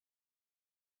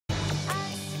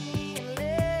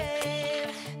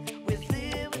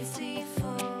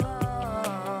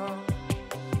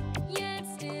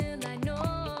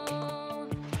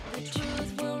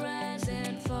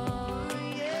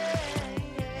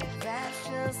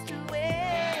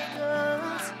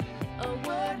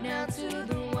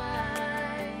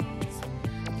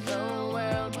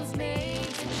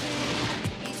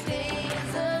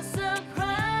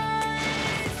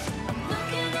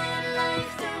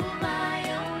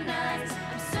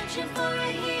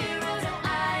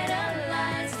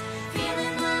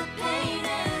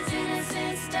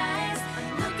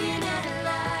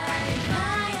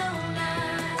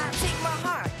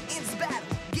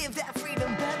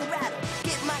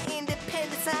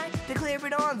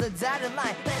delivered on the dotted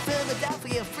line. Let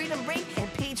Philadelphia freedom ring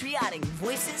and patriotic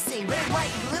voices sing. Red,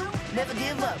 white, blue, never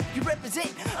give up. You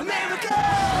represent America!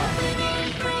 Hoping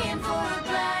and praying for a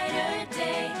brighter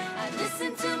day. I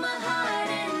listen to my heart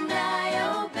and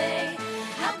I obey.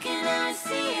 How can I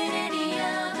see it any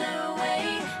other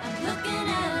way? I'm looking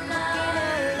at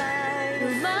life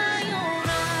with my own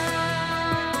eyes.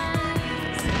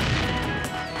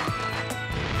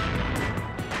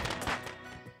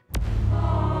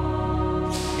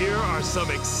 Here are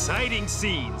some exciting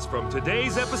scenes from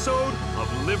today's episode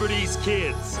of Liberty's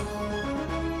Kids.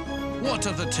 What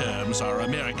are the terms our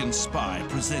American spy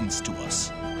presents to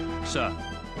us? Sir,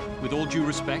 with all due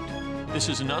respect, this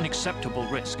is an unacceptable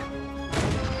risk.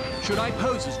 Should I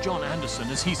pose as John Anderson,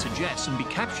 as he suggests, and be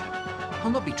captured,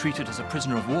 I'll not be treated as a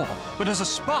prisoner of war, but as a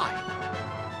spy.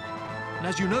 And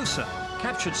as you know, sir,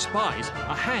 captured spies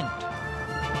are hanged.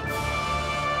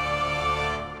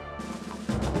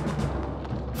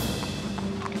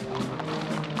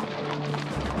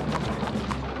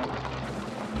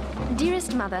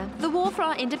 Dearest Mother, the war for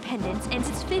our independence ends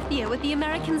its 5th year with the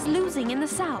Americans losing in the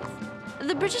South.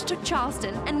 The British took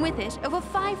Charleston, and with it, over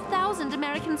 5,000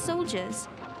 American soldiers.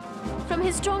 From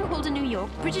his stronghold in New York,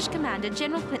 British Commander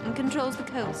General Clinton controls the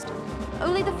coast.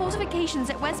 Only the fortifications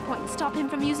at West Point stop him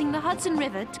from using the Hudson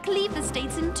River to cleave the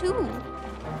states in two.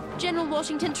 General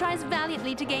Washington tries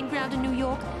valiantly to gain ground in New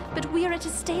York, but we are at a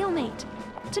stalemate.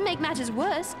 To make matters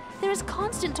worse, there is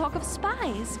constant talk of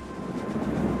spies.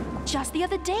 Just the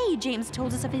other day, James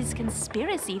told us of his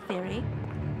conspiracy theory.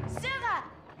 Sarah!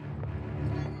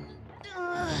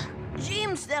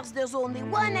 James says there's only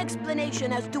one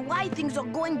explanation as to why things are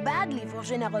going badly for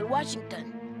General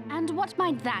Washington. And what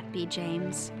might that be,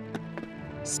 James?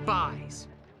 Spies.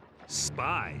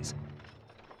 Spies?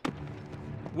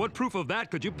 What proof of that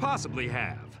could you possibly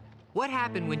have? What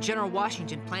happened when General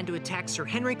Washington planned to attack Sir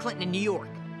Henry Clinton in New York?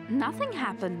 Nothing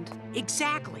happened.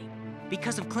 Exactly.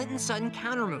 Because of Clinton's sudden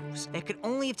countermoves that could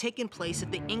only have taken place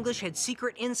if the English had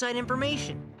secret inside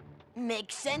information.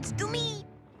 Makes sense to me.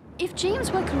 If James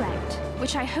were correct,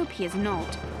 which I hope he is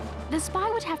not, the spy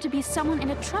would have to be someone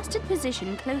in a trusted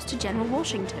position close to General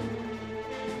Washington.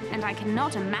 And I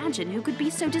cannot imagine who could be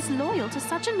so disloyal to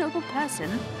such a noble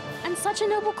person and such a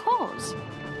noble cause.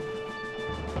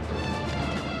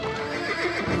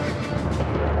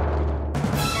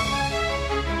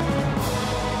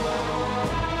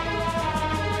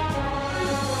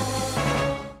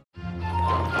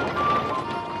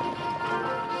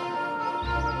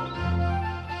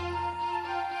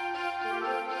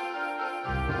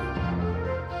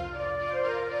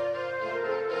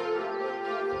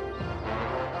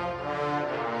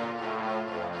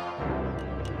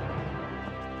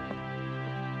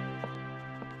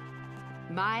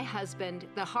 My husband,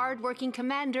 the hard-working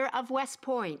commander of West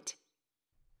Point.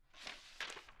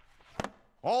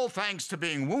 All thanks to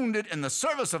being wounded in the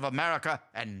service of America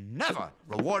and never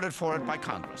rewarded for it by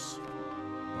Congress.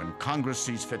 When Congress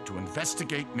sees fit to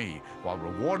investigate me while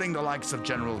rewarding the likes of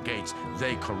General Gates,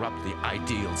 they corrupt the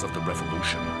ideals of the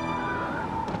Revolution.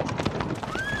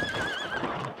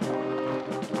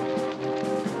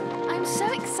 I'm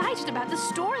so excited about the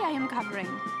story I am covering.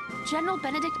 General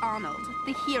Benedict Arnold,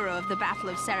 the hero of the Battle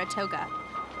of Saratoga,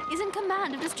 is in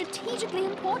command of the strategically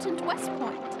important West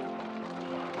Point.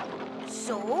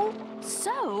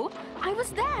 So, I was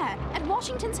there at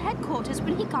Washington's headquarters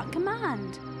when he got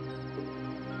command.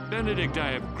 Benedict,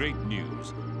 I have great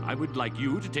news. I would like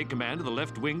you to take command of the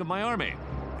left wing of my army.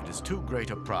 It is too great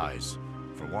a prize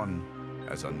for one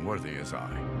as unworthy as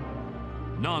I.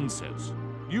 Nonsense.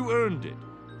 You earned it.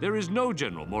 There is no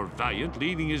general more valiant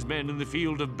leading his men in the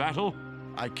field of battle.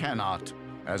 I cannot,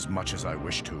 as much as I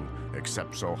wish to,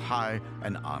 accept so high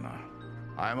an honor.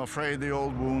 I am afraid the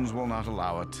old wounds will not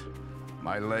allow it.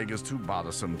 My leg is too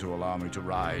bothersome to allow me to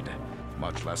ride,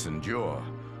 much less endure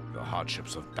the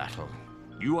hardships of battle.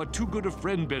 You are too good a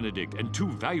friend, Benedict, and too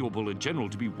valuable a general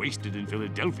to be wasted in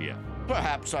Philadelphia.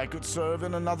 Perhaps I could serve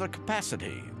in another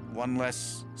capacity, one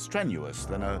less strenuous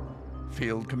than a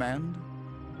field command.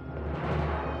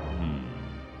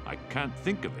 I can't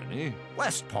think of any.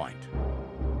 West Point.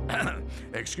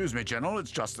 Excuse me, General, it's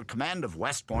just the command of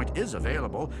West Point is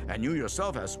available, and you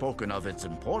yourself have spoken of its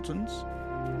importance.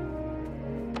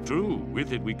 True.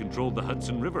 With it, we control the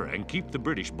Hudson River and keep the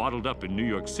British bottled up in New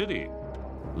York City.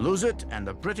 Lose it, and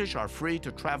the British are free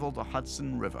to travel the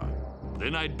Hudson River.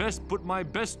 Then I'd best put my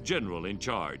best general in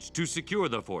charge to secure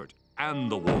the fort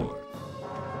and the war.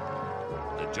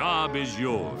 The job is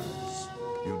yours.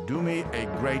 You do me a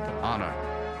great honor.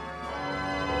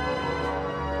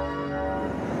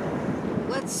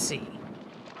 Let's see.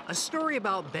 A story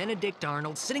about Benedict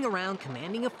Arnold sitting around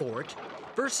commanding a fort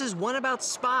versus one about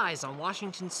spies on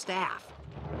Washington's staff.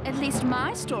 At least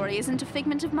my story isn't a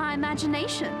figment of my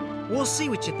imagination. We'll see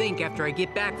what you think after I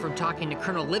get back from talking to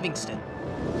Colonel Livingston.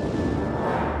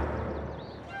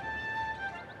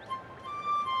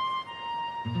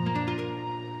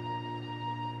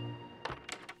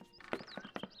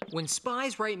 When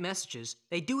spies write messages,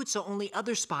 they do it so only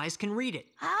other spies can read it.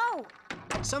 How?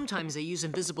 Sometimes they use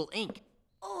invisible ink.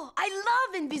 Oh, I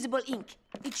love invisible ink.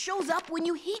 It shows up when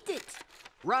you heat it.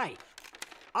 Right.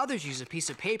 Others use a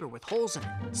piece of paper with holes in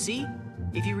it. See?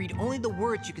 If you read only the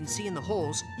words you can see in the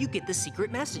holes, you get the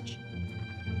secret message.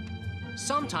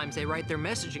 Sometimes they write their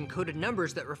message in coded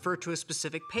numbers that refer to a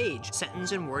specific page,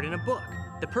 sentence, and word in a book.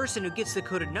 The person who gets the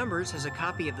coded numbers has a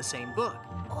copy of the same book.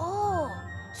 Oh,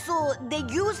 so they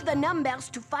use the numbers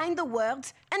to find the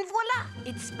words, and voila,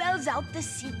 it spells out the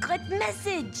secret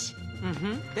message.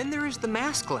 Then there is the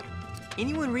mask letter.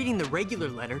 Anyone reading the regular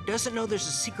letter doesn't know there's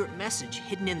a secret message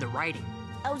hidden in the writing.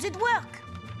 How's it work?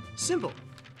 Simple.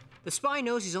 The spy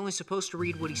knows he's only supposed to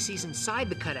read what he sees inside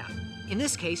the cutout. In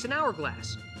this case, an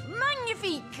hourglass.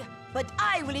 Magnifique! But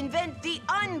I will invent the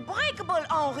unbreakable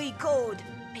Henri code.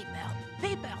 Paper,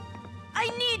 paper. I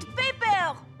need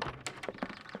paper!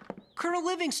 Colonel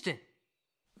Livingston!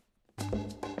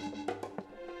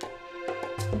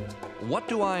 What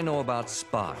do I know about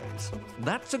spies?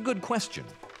 That's a good question.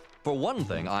 For one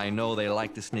thing, I know they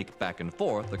like to sneak back and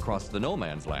forth across the no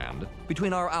man's land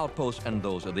between our outposts and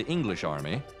those of the English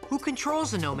army. Who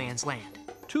controls the no man's land?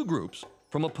 Two groups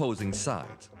from opposing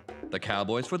sides. The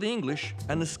cowboys for the English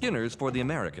and the skinners for the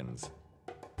Americans.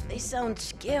 They sound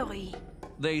scary.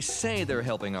 They say they're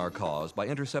helping our cause by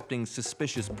intercepting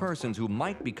suspicious persons who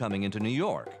might be coming into New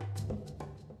York.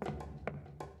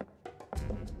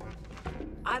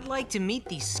 I'd like to meet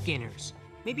these skinners.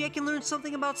 Maybe I can learn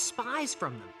something about spies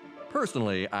from them.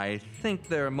 Personally, I think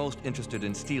they're most interested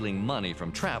in stealing money from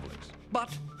travelers. But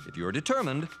if you're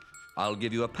determined, I'll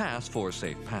give you a pass for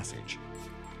safe passage.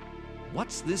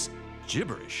 What's this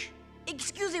gibberish?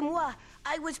 Excusez-moi,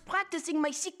 I was practicing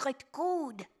my secret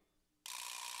code.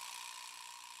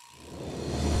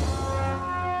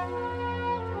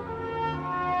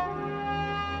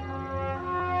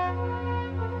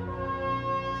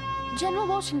 General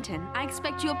Washington, I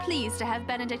expect you're pleased to have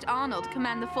Benedict Arnold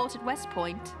command the fort at West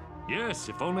Point. Yes,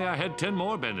 if only I had 10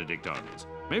 more Benedict Arnolds.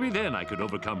 Maybe then I could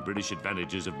overcome British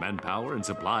advantages of manpower and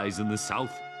supplies in the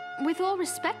South. With all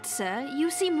respect, sir, you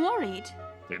seem worried.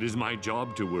 It is my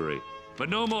job to worry. But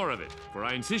no more of it, for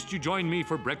I insist you join me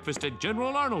for breakfast at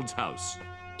General Arnold's house.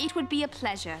 It would be a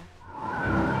pleasure.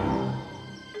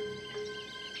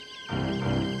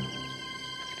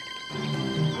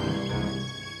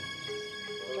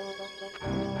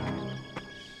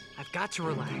 I've got to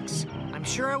relax. I'm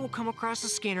sure I will come across a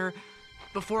Skinner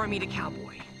before I meet a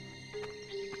cowboy.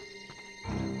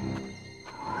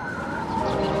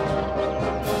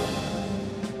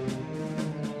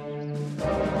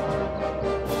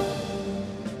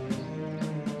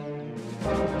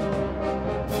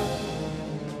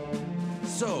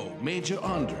 So, Major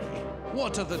Henri,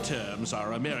 what are the terms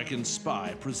our American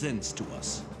spy presents to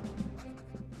us?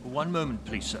 One moment,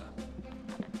 please, sir.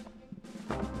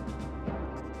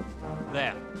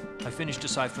 There. I finished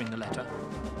deciphering the letter.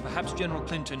 Perhaps, General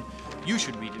Clinton, you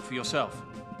should read it for yourself.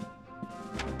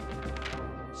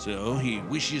 So, he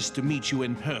wishes to meet you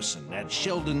in person at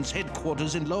Sheldon's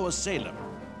headquarters in Lower Salem,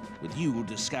 with you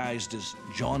disguised as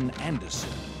John Anderson.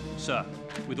 Sir,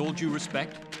 with all due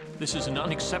respect, this is an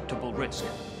unacceptable risk.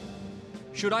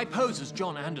 Should I pose as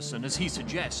John Anderson, as he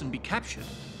suggests, and be captured,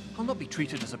 I'll not be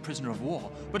treated as a prisoner of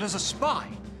war, but as a spy.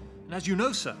 And as you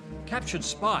know, sir, captured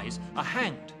spies are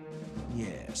hanged.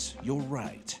 Yes, you're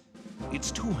right.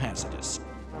 It's too hazardous.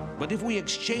 But if we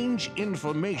exchange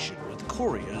information with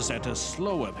couriers at a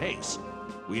slower pace,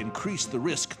 we increase the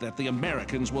risk that the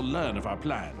Americans will learn of our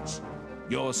plans.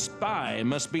 Your spy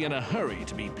must be in a hurry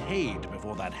to be paid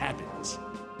before that happens.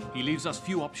 He leaves us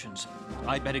few options.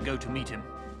 I'd better go to meet him,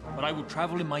 but I will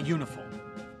travel in my uniform.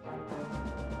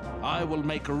 I will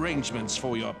make arrangements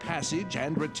for your passage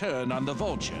and return on the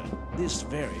Vulture this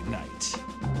very night.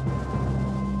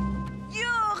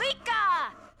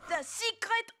 Eureka! The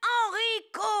secret Henri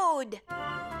code!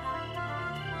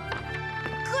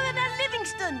 Colonel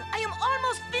Livingston, I am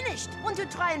almost finished. Want to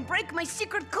try and break my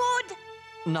secret code?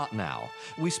 Not now.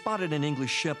 We spotted an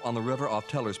English ship on the river off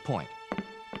Teller's Point.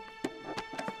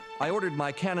 I ordered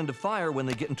my cannon to fire when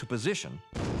they get into position.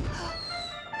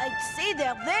 I'd say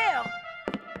they're there.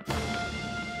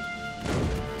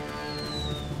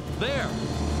 There!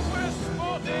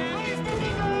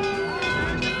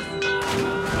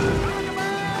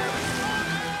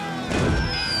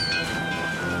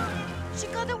 She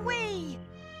got away.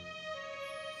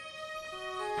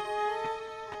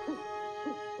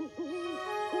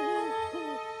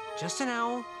 Just an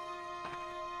owl.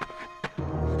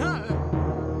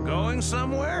 Going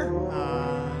somewhere?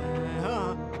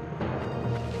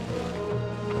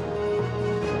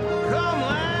 Come,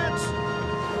 lads!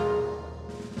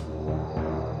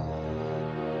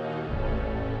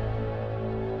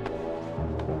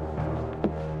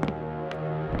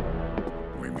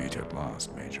 We meet at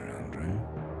last, Major Henri.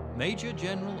 Major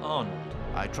General Arnold.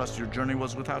 I trust your journey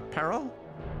was without peril?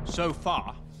 So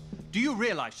far. Do you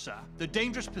realize, sir, the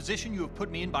dangerous position you have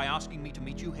put me in by asking me to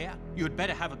meet you here? You had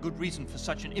better have a good reason for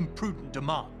such an imprudent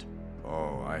demand.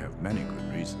 Oh, I have many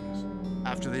good reasons.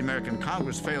 After the American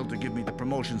Congress failed to give me the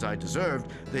promotions I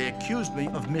deserved, they accused me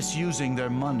of misusing their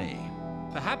money.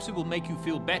 Perhaps it will make you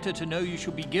feel better to know you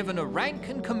shall be given a rank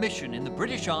and commission in the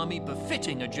British Army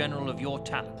befitting a general of your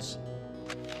talents.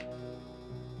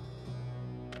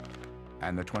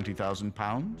 And the 20,000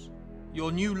 pounds?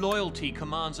 Your new loyalty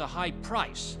commands a high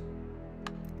price,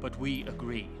 but we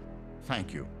agree.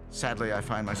 Thank you. Sadly, I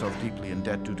find myself deeply in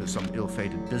debt due to some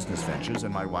ill-fated business ventures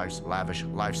and my wife's lavish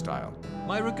lifestyle.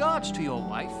 My regards to your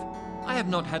wife. I have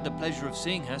not had the pleasure of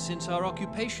seeing her since our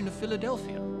occupation of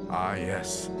Philadelphia. Ah,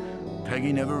 yes.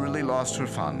 Peggy never really lost her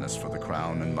fondness for the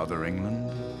crown and Mother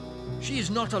England. She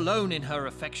is not alone in her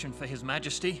affection for His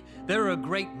Majesty. There are a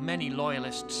great many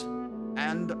loyalists.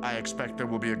 And I expect there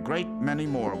will be a great many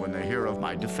more when they hear of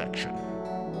my defection.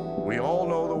 We all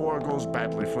know the war goes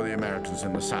badly for the Americans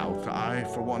in the South. I,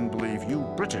 for one, believe you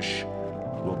British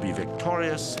will be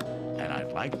victorious, and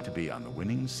I'd like to be on the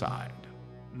winning side.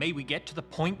 May we get to the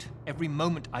point? Every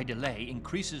moment I delay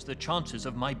increases the chances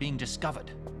of my being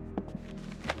discovered.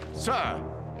 Sir,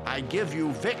 I give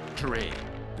you victory.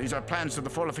 These are plans to the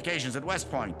fortifications at West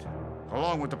Point,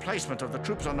 along with the placement of the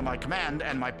troops under my command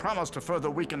and my promise to further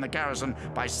weaken the garrison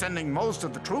by sending most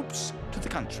of the troops to the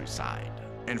countryside.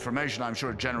 Information I'm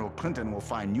sure General Clinton will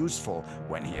find useful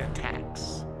when he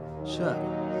attacks. Sir,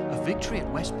 a victory at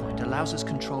West Point allows us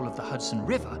control of the Hudson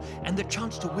River and the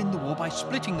chance to win the war by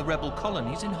splitting the rebel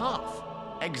colonies in half.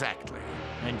 Exactly.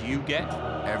 And you get?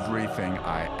 Everything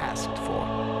I asked for.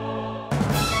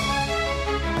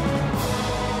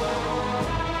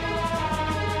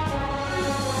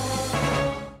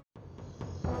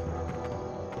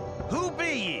 Who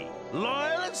be ye?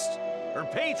 Loyalist or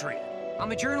patriot?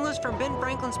 I'm a journalist from Ben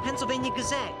Franklin's Pennsylvania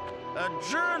Gazette. A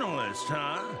journalist,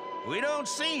 huh? We don't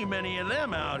see many of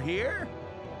them out here.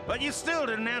 But you still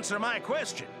didn't answer my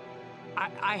question.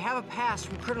 I have a pass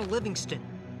from Colonel Livingston.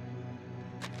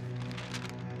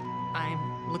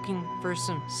 I'm looking for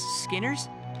some Skinners.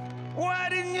 Why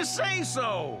didn't you say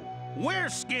so? We're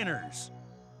Skinners.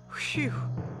 Phew.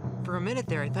 For a minute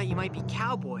there, I thought you might be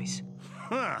cowboys.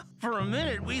 Huh. For a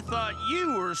minute, we thought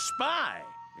you were a spy.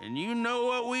 And you know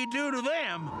what we do to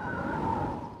them.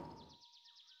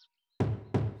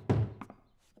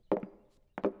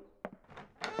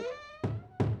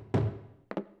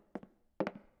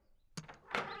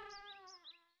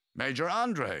 Major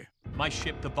Andre. My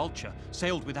ship, the Vulture,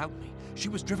 sailed without me. She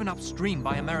was driven upstream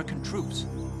by American troops.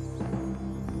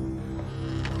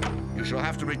 You shall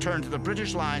have to return to the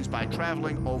British lines by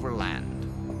traveling overland.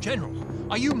 General,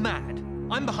 are you mad?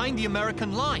 I'm behind the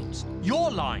American lines.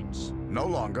 Your lines. No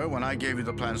longer. When I gave you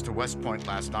the plans to West Point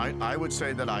last night, I would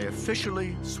say that I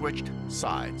officially switched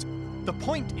sides. The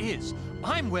point is,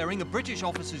 I'm wearing a British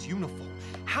officer's uniform.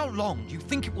 How long do you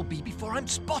think it will be before I'm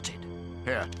spotted?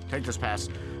 Here, take this pass.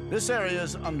 This area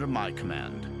is under my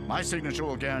command. My signature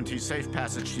will guarantee safe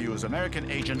passage to you as American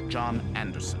agent John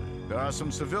Anderson. There are some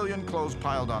civilian clothes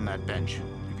piled on that bench.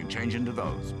 You can change into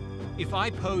those. If I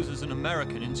pose as an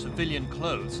American in civilian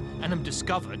clothes and am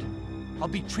discovered, I'll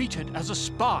be treated as a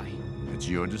spy. It's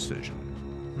your decision.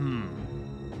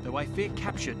 Though I fear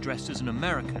capture dressed as an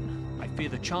American, I fear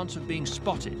the chance of being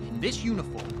spotted in this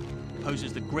uniform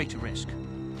poses the greater risk.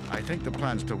 I think the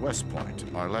plans to West Point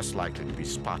are less likely to be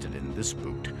spotted in this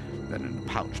boot than in the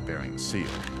pouch bearing the seal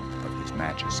of His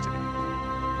Majesty.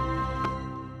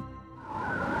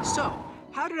 So,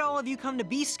 how did all of you come to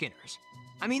be Skinners?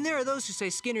 I mean, there are those who say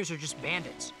Skinners are just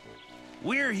bandits.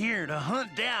 We're here to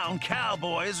hunt down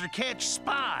cowboys or catch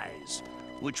spies,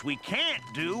 which we can't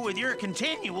do with your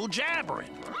continual jabbering.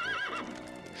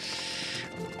 Shh.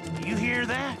 Do you hear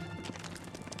that?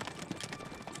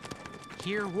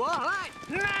 Hear what?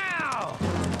 Now!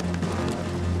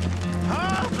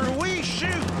 Halt or we shoot!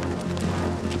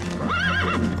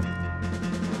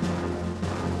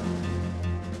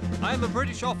 I am a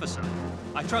British officer.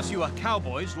 I trust you are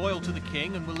cowboys loyal to the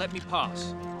king and will let me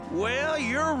pass. Well,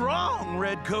 you're wrong,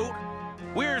 Redcoat.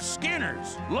 We're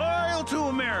Skinners, loyal to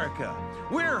America.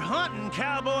 We're hunting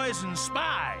cowboys and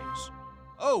spies.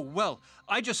 Oh, well,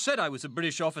 I just said I was a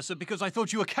British officer because I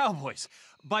thought you were cowboys.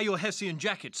 By your Hessian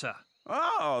jacket, sir.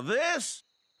 Oh, this?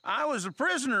 I was a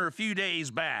prisoner a few days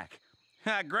back.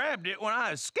 I grabbed it when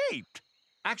I escaped.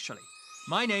 Actually,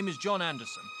 my name is John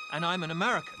Anderson, and I'm an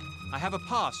American. I have a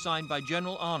pass signed by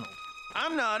General Arnold.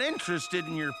 I'm not interested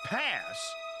in your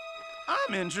pass.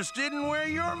 I'm interested in where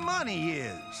your money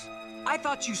is. I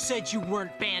thought you said you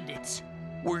weren't bandits.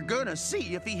 We're gonna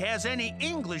see if he has any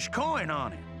English coin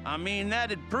on him. I mean,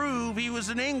 that'd prove he was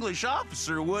an English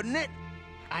officer, wouldn't it?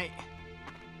 I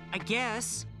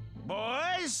guess.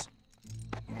 Boys?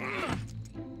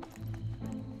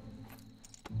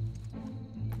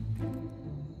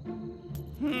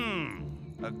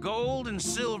 A gold and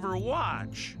silver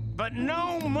watch, but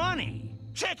no money.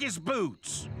 Check his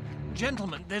boots.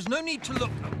 Gentlemen, there's no need to look.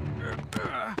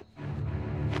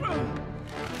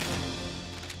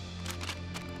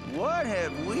 What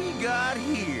have we got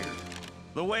here?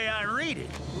 The way I read it,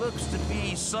 looks to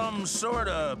be some sort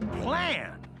of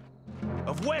plan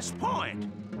of West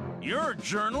Point. You're a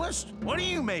journalist. What do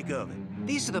you make of it?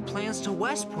 These are the plans to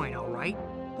West Point, all right.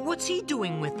 But what's he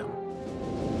doing with them?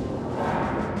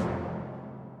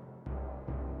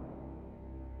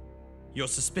 Your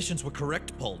suspicions were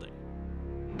correct, Paulding.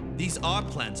 These are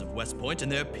plans of West Point,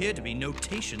 and there appear to be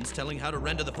notations telling how to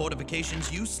render the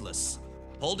fortifications useless.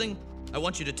 Paulding, I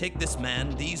want you to take this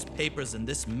man, these papers, and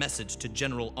this message to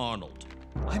General Arnold.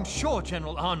 I'm sure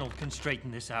General Arnold can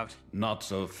straighten this out. Not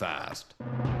so fast.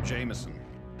 Jameson,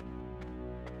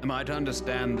 am I to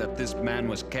understand that this man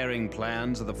was carrying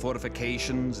plans of the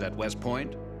fortifications at West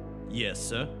Point? Yes,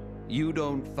 sir. You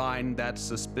don't find that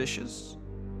suspicious?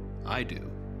 I do.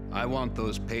 I want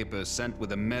those papers sent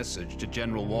with a message to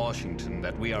General Washington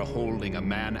that we are holding a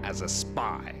man as a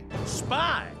spy.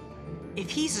 Spy? If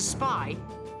he's a spy,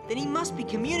 then he must be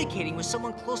communicating with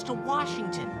someone close to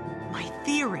Washington. My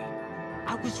theory.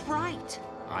 I was right.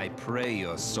 I pray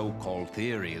your so-called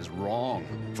theory is wrong.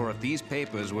 For if these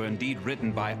papers were indeed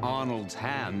written by Arnold's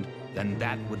hand, then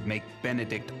that would make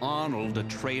Benedict Arnold a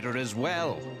traitor as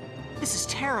well. This is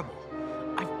terrible.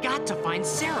 I've got to find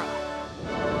Sarah.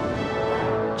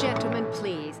 Gentlemen,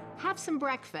 please, have some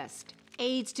breakfast.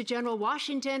 Aides to General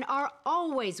Washington are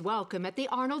always welcome at the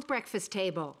Arnold breakfast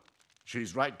table.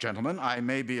 She's right, gentlemen. I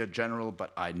may be a general,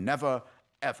 but I never,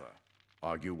 ever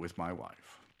argue with my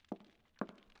wife.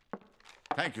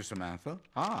 Thank you, Samantha.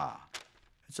 Ah,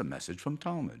 it's a message from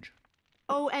Talmadge.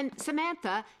 Oh, and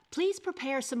Samantha, please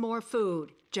prepare some more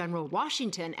food. General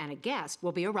Washington and a guest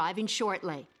will be arriving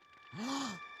shortly.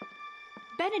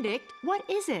 Benedict, what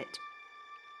is it?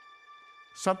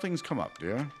 Something's come up,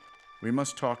 dear. We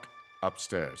must talk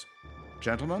upstairs.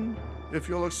 Gentlemen, if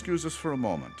you'll excuse us for a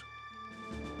moment.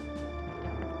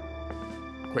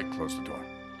 Quick, close the door.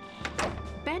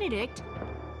 Benedict,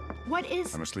 what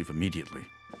is... I must leave immediately.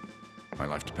 My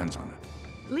life depends on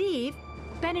it. Leave?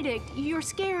 Benedict, you're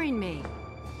scaring me.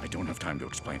 I don't have time to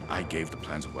explain. I gave the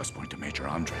plans of West Point to Major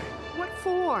Andre. What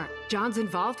for? John's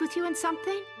involved with you in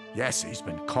something? Yes, he's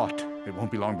been caught. It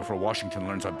won't be long before Washington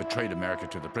learns I've betrayed America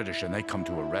to the British and they come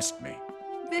to arrest me.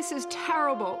 This is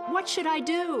terrible. What should I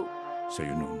do? So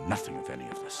you know nothing of any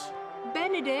of this.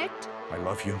 Benedict? I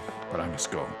love you, but I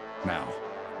must go. Now,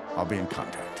 I'll be in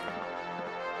contact.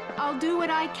 I'll do what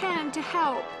I can to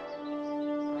help.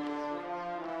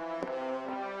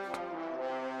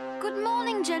 Good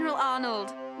morning, General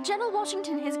Arnold. General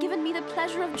Washington has given me the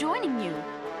pleasure of joining you.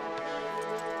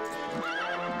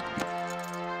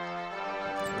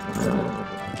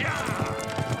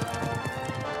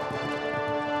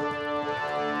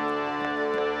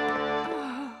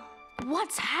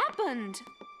 What's happened?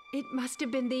 It must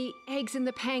have been the eggs in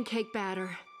the pancake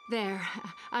batter. There,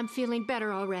 I'm feeling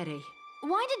better already.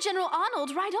 Why did General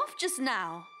Arnold ride off just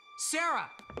now? Sarah!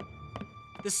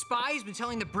 The spy's been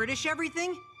telling the British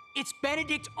everything? It's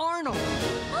Benedict Arnold!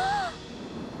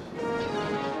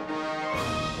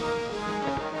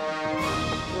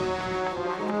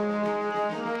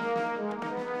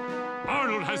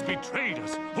 Arnold has betrayed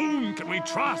us. Whom can we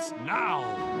trust now?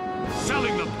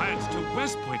 Selling the plans to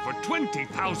West Point for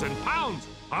 £20,000.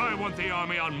 I want the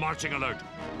army on marching alert.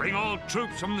 Bring all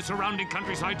troops from the surrounding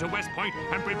countryside to West Point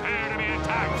and prepare to be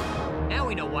attacked. Now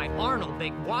we know why Arnold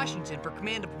begged Washington for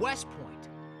command of West Point.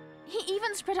 He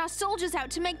even spread our soldiers out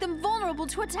to make them vulnerable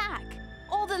to attack.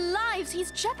 All the lives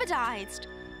he's jeopardized.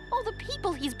 All the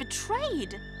people he's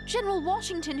betrayed. General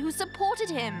Washington who supported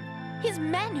him. His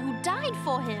men who died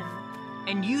for him.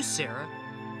 And you, Sarah,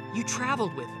 you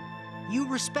traveled with him. You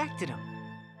respected him.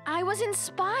 I was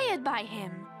inspired by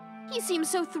him. He seemed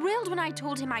so thrilled when I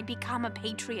told him I'd become a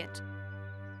patriot.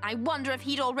 I wonder if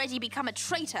he'd already become a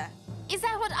traitor. Is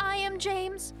that what I am,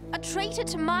 James? A traitor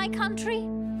to my country?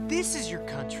 This is your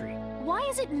country. Why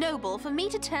is it noble for me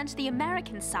to turn to the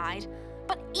American side,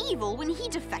 but evil when he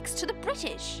defects to the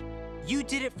British? You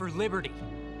did it for liberty.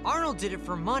 Arnold did it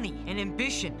for money and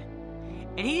ambition.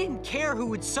 And he didn't care who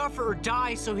would suffer or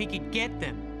die so he could get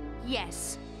them.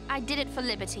 Yes, I did it for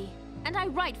liberty. And I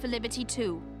write for liberty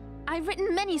too. I've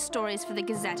written many stories for the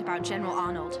Gazette about General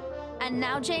Arnold. And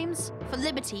now, James, for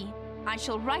liberty, I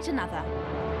shall write another.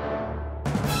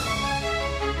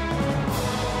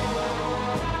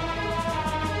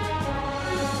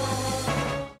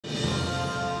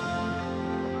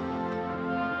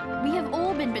 We have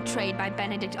all been betrayed by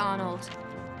Benedict Arnold.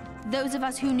 Those of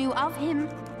us who knew of him,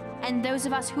 and those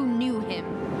of us who knew him.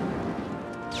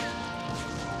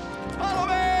 Follow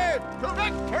me to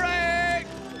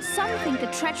victory! Some think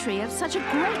the treachery of such a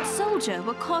great soldier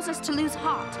will cause us to lose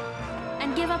heart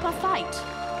and give up our fight.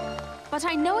 But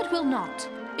I know it will not,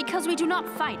 because we do not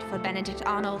fight for Benedict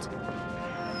Arnold.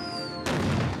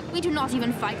 We do not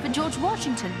even fight for George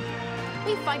Washington.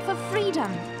 We fight for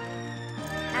freedom.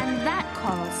 And that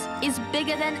cause is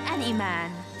bigger than any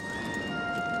man.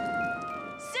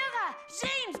 Sarah,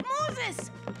 James,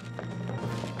 Moses!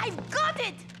 I've got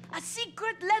it! A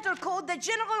secret letter code that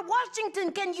General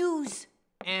Washington can use.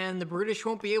 And the British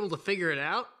won't be able to figure it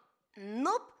out?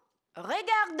 Nope.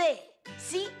 Regardez.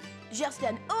 See? Just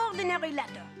an ordinary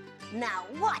letter. Now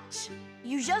watch.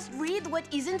 You just read what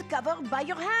isn't covered by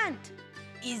your hand.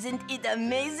 Isn't it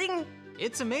amazing?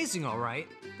 It's amazing, all right.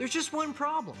 There's just one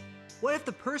problem. What if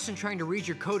the person trying to read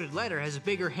your coded letter has a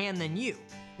bigger hand than you?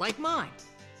 Like mine.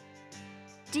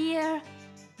 Dear,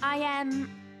 I am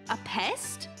a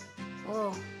pest?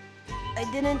 Oh, I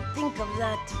didn't think of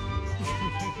that.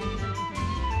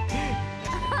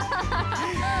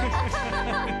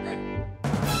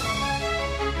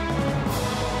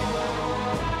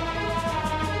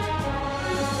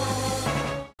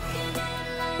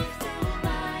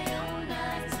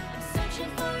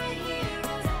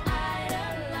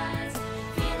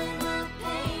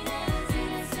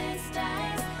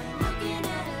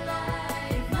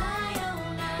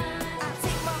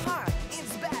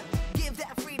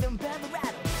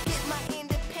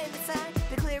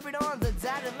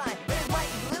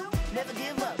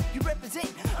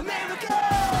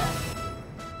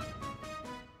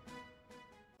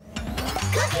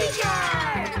 Cookie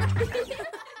jar!